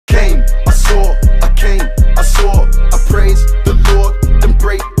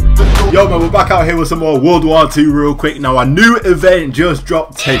man, we're back out here with some more World War II real quick. Now, a new event just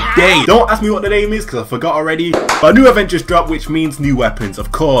dropped today. Don't ask me what the name is, because I forgot already. But a new event just dropped, which means new weapons.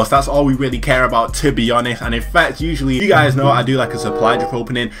 Of course, that's all we really care about, to be honest. And in fact, usually, you guys know I do like a supply drop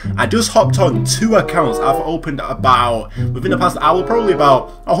opening. I just hopped on 2 accounts. I've opened about, within the past hour, probably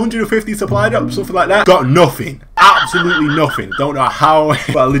about 150 supply drops, something like that. Got nothing. Absolutely nothing. Don't know how,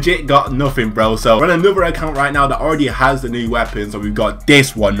 but I legit got nothing, bro. So we're on another account right now that already has the new weapons. So we've got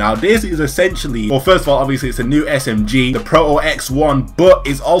this one. Now this is essentially, well, first of all, obviously it's a new SMG, the Proto X1, but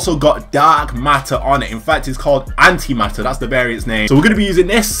it's also got Dark Matter on it. In fact, it's called Antimatter. That's the variant's name. So we're going to be using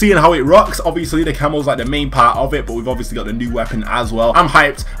this, seeing how it rocks. Obviously the camo's like the main part of it, but we've obviously got the new weapon as well. I'm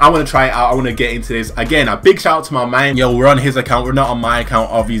hyped. I want to try it out. I want to get into this. Again, a big shout out to my man. Yo, we're on his account. We're not on my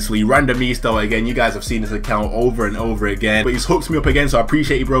account, obviously. Randomisto, again, you guys have seen this account over and over again, but he's hooked me up again, so I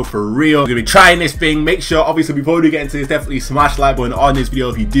appreciate you, bro, for real. We're gonna be trying this thing. Make sure, obviously, before we get into this, definitely smash the like button on this video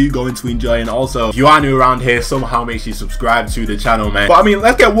if you do go into enjoy, and also if you are new around here, somehow make sure you subscribe to the channel, man. But I mean,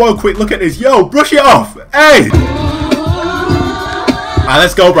 let's get one quick look at this. Yo, brush it off. Hey, alright,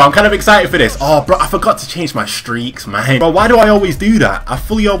 let's go, bro. I'm kind of excited for this. Oh, bro, I forgot to change my streaks, man. Bro, why do I always do that? I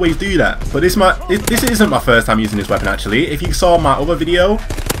fully always do that. But this isn't my first time using this weapon, actually. If you saw my other video,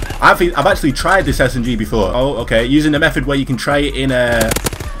 I've actually tried this SMG before. Oh, okay. Using the method where you can try it in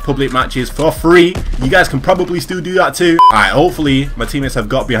public matches for free. You guys can probably still do that too. Alright, hopefully my teammates have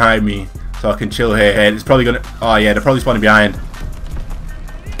got behind me so I can chill here. It's probably gonna... Oh yeah, they're probably spawning behind.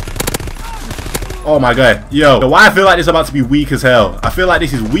 Oh my god. Yo, why I feel like this is about to be weak as hell. I feel like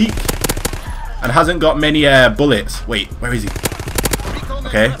this is weak and hasn't got many bullets. Wait, where is he?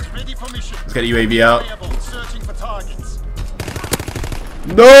 Okay. Let's get the UAV out.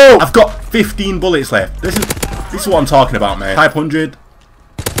 No! I've got 15 bullets left. This is what I'm talking about, man. Type 100.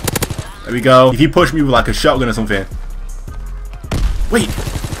 There we go. If you push me with like a shotgun or something. Wait.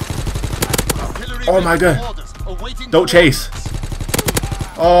 Oh my god. Don't chase.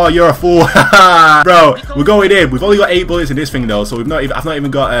 Oh, you're a fool. Bro, we're going in. We've only got 8 bullets in this thing though, so I've not even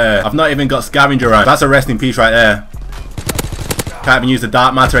got scavenger round. That's a rest in peace right there. Can't even use the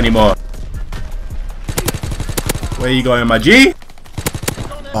Dark Matter anymore. Where are you going, my G?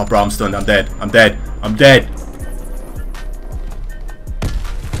 Oh, bro, I'm stunned. I'm dead. I'm dead. I'm dead.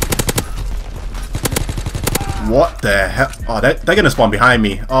 What the hell? Oh, they're going to spawn behind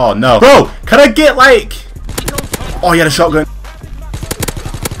me. Oh, no. Bro, can I get, like... Oh, he had a shotgun.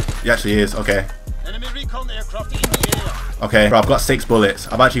 He actually is. Okay. Okay, bro, I've got 6 bullets.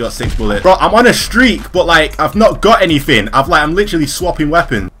 I've actually got 6 bullets. Bro, I'm on a streak, but, like, I've not got anything. I'm literally swapping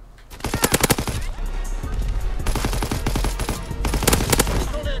weapons.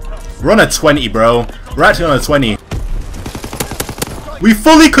 We're on a 20, bro. We're actually on a 20. We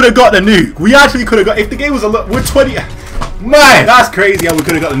fully could have got the nuke. We actually could have got... If the game was a lot... We're 20... Man, that's crazy how we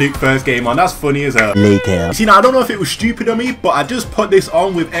could have got the nuke first game on. That's funny as hell. Later. You see, now, I don't know if it was stupid of me, but I just put this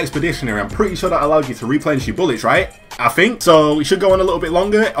on with Expeditionary. I'm pretty sure that allowed you to replenish your bullets, right? I think. So, we should go on a little bit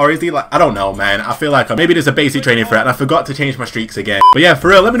longer. Or is he like... I don't know, man. I feel like maybe there's a basic training for it, and I forgot to change my streaks again. But yeah, for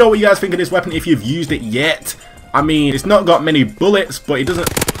real, let me know what you guys think of this weapon if you've used it yet. I mean, it's not got many bullets, but it doesn't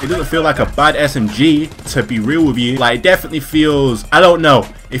feel like a bad SMG, to be real with you. Like, it definitely feels, I don't know,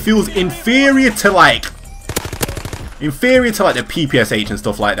 it feels inferior to like the PPSH and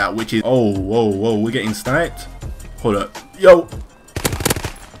stuff like that, which is, oh, whoa, we're getting sniped. Hold up. Yo.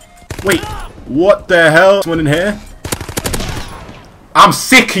 Wait, what the hell? Someone in here? I'm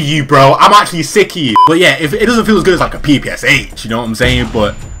sick of you, bro. I'm actually sick of you. But yeah, if it doesn't feel as good as like a PPSH, you know what I'm saying?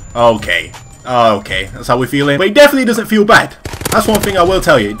 But, okay. Oh, okay, that's how we're feeling. But it definitely doesn't feel bad. That's one thing I will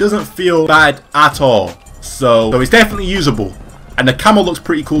tell you. It doesn't feel bad at all. So it's definitely usable. And the camo looks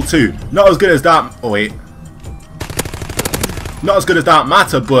pretty cool too. Not as good as Dark... Oh, wait. Not as good as Dark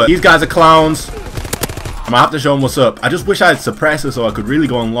Matter, but these guys are clowns. I'm gonna have to show them what's up. I just wish I had suppressor so I could really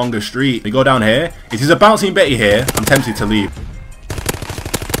go on longer street. We go down here. If there's a bouncing Betty here, I'm tempted to leave.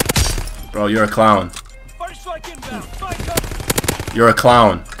 Bro, you're a clown. You're a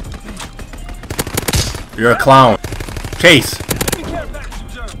clown. You're a clown. Chase.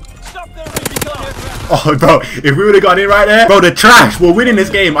 Oh, bro, if we would have gone in right there, bro, the trash. We're winning this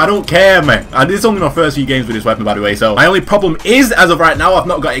game. I don't care, man. And this is only my first few games with this weapon, by the way. So my only problem is, as of right now, I've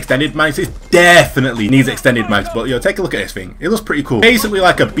not got extended mags. It definitely needs extended mags. But yo, take a look at this thing. It looks pretty cool. Basically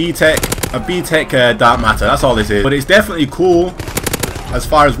like a B-Tech Dark Matter. That's all this is. But it's definitely cool as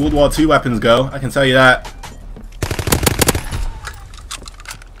far as World War II weapons go. I can tell you that.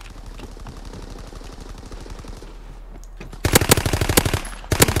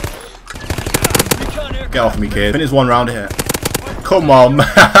 Get off me, kid. Finish one round here. Come on,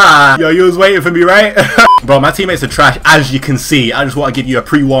 man. Yo, you was waiting for me, right? Bro, my teammates are trash, as you can see. I just want to give you a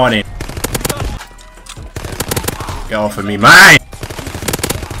pre-warning. Get off of me, man!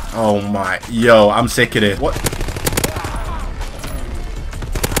 Oh my, yo, I'm sick of this. What?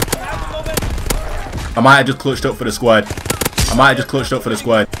 I might have just clutched up for the squad.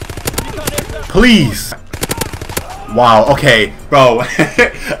 Please! Wow, okay, bro.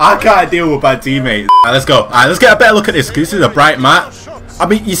 I can't deal with bad teammates. Alright, let's go. Alright, let's get a better look at this, because this is a bright map. I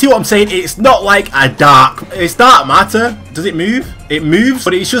mean, you see what I'm saying? It's not like a dark... It's dark matter. Does it move? It moves,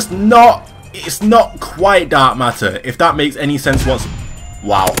 but it's just not... It's not quite dark matter, if that makes any sense whatsoever.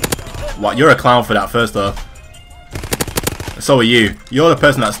 Wow. Wow, you're a clown for that, first off. So are you. You're the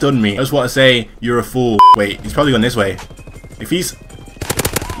person that stunned me. I just want to say, you're a fool. Wait, he's probably gone this way. If he's...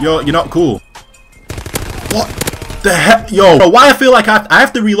 You're not cool. What the heck? Yo, bro, why I feel like I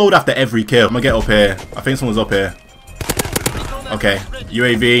have to reload after every kill. I'm gonna get up here. I think someone's up here. Okay,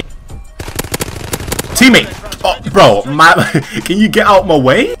 UAV. Teammate! Oh, bro, can you get out my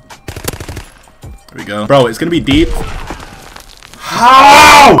way? There we go. Bro, it's gonna be deep.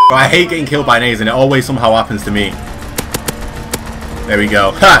 How? Bro, I hate getting killed by nades and it always somehow happens to me. There we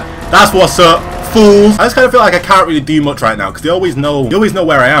go. Ha! That's what's up, fools. I just kind of feel like I can't really do much right now because they always know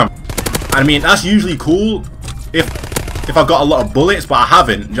where I am. I mean, that's usually cool if I've got a lot of bullets, but I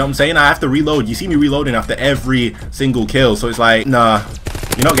haven't. You know what I'm saying? I have to reload. You see me reloading after every single kill, so it's like, nah,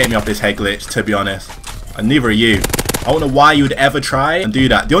 you're not getting me off this head glitch, to be honest. And neither are you. I don't know why you would ever try and do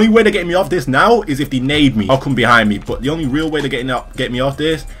that. The only way to get me off this now is if they nade me. I'll come behind me. But the only real way to get me off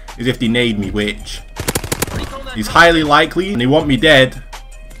this is if they nade me, which is highly likely. And they want me dead.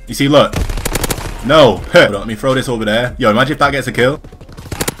 You see, look. No. Hold on, let me throw this over there. Yo, imagine if that gets a kill.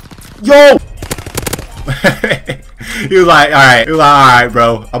 Yo! He was like, alright. He was like, alright,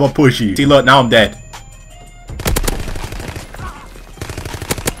 bro. I'm gonna push you. See, look, now I'm dead.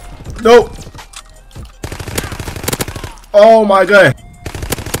 Nope. Oh my god.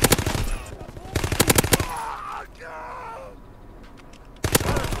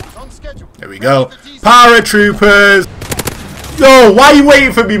 There we go. Paratroopers. Yo, why are you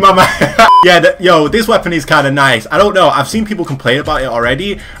waiting for me, mama? Yeah, yo, this weapon is kind of nice. I don't know. I've seen people complain about it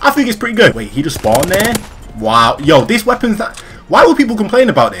already. I think it's pretty good. Wait, he just spawned there? Wow. Yo, this weapon's that... Why will people complain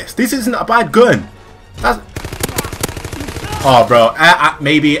about this? This isn't a bad gun. That's... Oh, bro.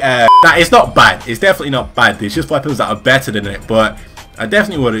 Maybe... Nah, it's not bad. It's definitely not bad. There's just weapons that are better than it. But I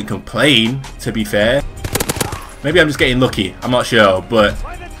definitely wouldn't complain, to be fair. Maybe I'm just getting lucky. I'm not sure. But...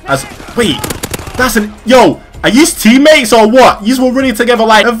 Wait. That's an... Yo! Are you teammates or what? You were running together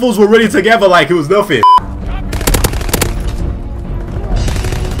like... Everyone's were running together like it was nothing.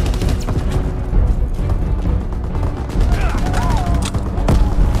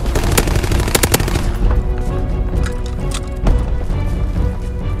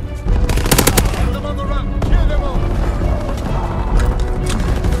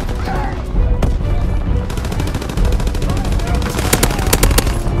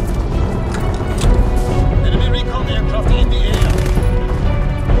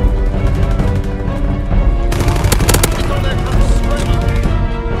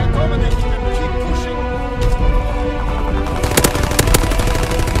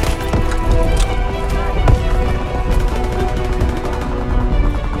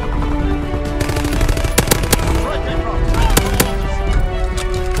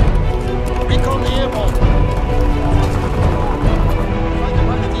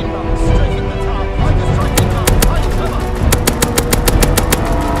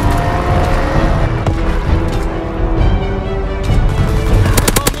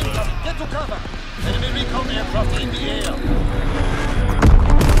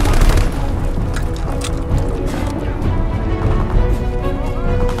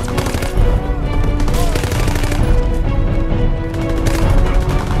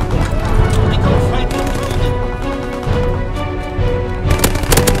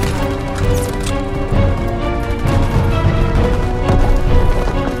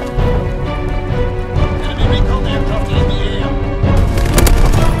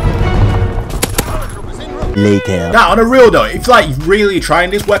 Later. Now, on a real though, it's like really trying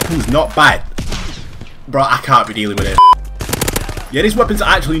this weapon's not bad. Bro, I can't be dealing with it. Yeah, this weapon's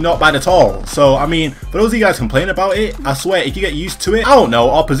actually not bad at all. So, I mean, for those of you guys complaining about it, I swear, if you get used to it, I don't know,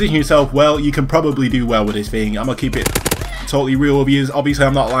 or position yourself well, you can probably do well with this thing. I'm gonna keep it totally real with you. Obviously,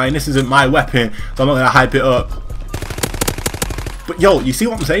 I'm not lying. This isn't my weapon, so I'm not gonna hype it up. But yo, you see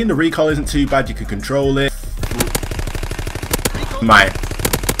what I'm saying? The recoil isn't too bad. You can control it. My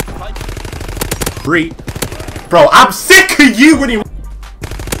free. Bro, I'm sick of you running.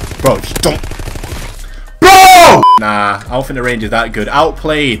 Bro, just don't. Bro! Nah, I don't think the range is that good.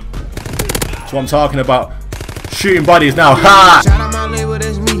 Outplayed. That's what I'm talking about. Shooting bodies now. Ha! Shout out my label,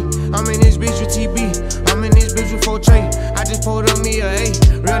 that's me. I'm in this bitch with TB. I'm in this bitch with 4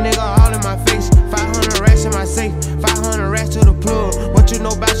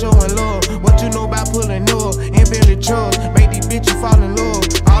 Bentley trucks, make these bitches fall in love.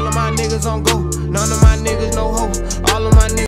 All of my niggas on go, none of my niggas no hoe.